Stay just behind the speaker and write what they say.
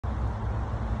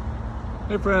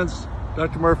Hey friends,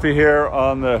 Dr. Murphy here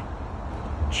on the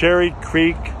Cherry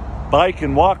Creek bike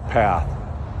and walk path.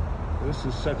 This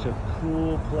is such a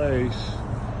cool place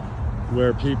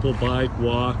where people bike,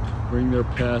 walk, bring their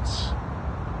pets,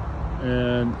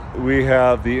 and we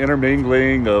have the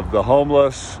intermingling of the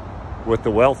homeless with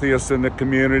the wealthiest in the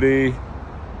community.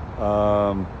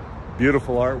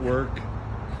 Beautiful artwork,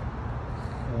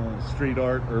 street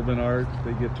art, urban art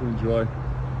they get to enjoy.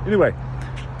 Anyway,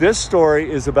 this story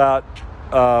is about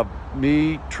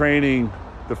me training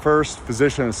the first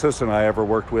physician assistant I ever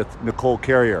worked with, Nicole.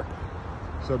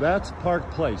 So that's Park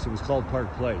Place. It was called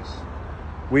Park Place.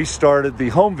 We started the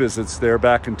home visits there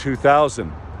back in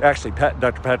 2000. Actually,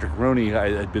 Dr. Patrick Rooney,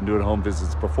 I had been doing home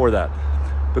visits before that.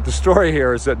 But the story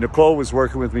here is that Nicole was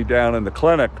working with me down in the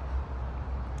clinic,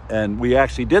 and we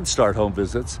actually did start home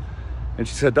visits. And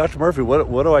she said, Dr. Murphy,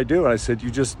 what do I do? And I said, you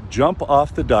just jump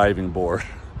off the diving board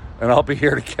and I'll be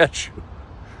here to catch you.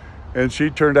 And she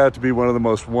turned out to be one of the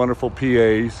most wonderful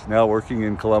PAs, now working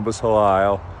in Columbus,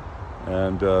 Ohio.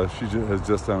 And she has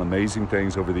just done amazing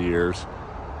things over the years.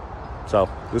 So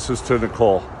this is to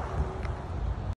Nicole.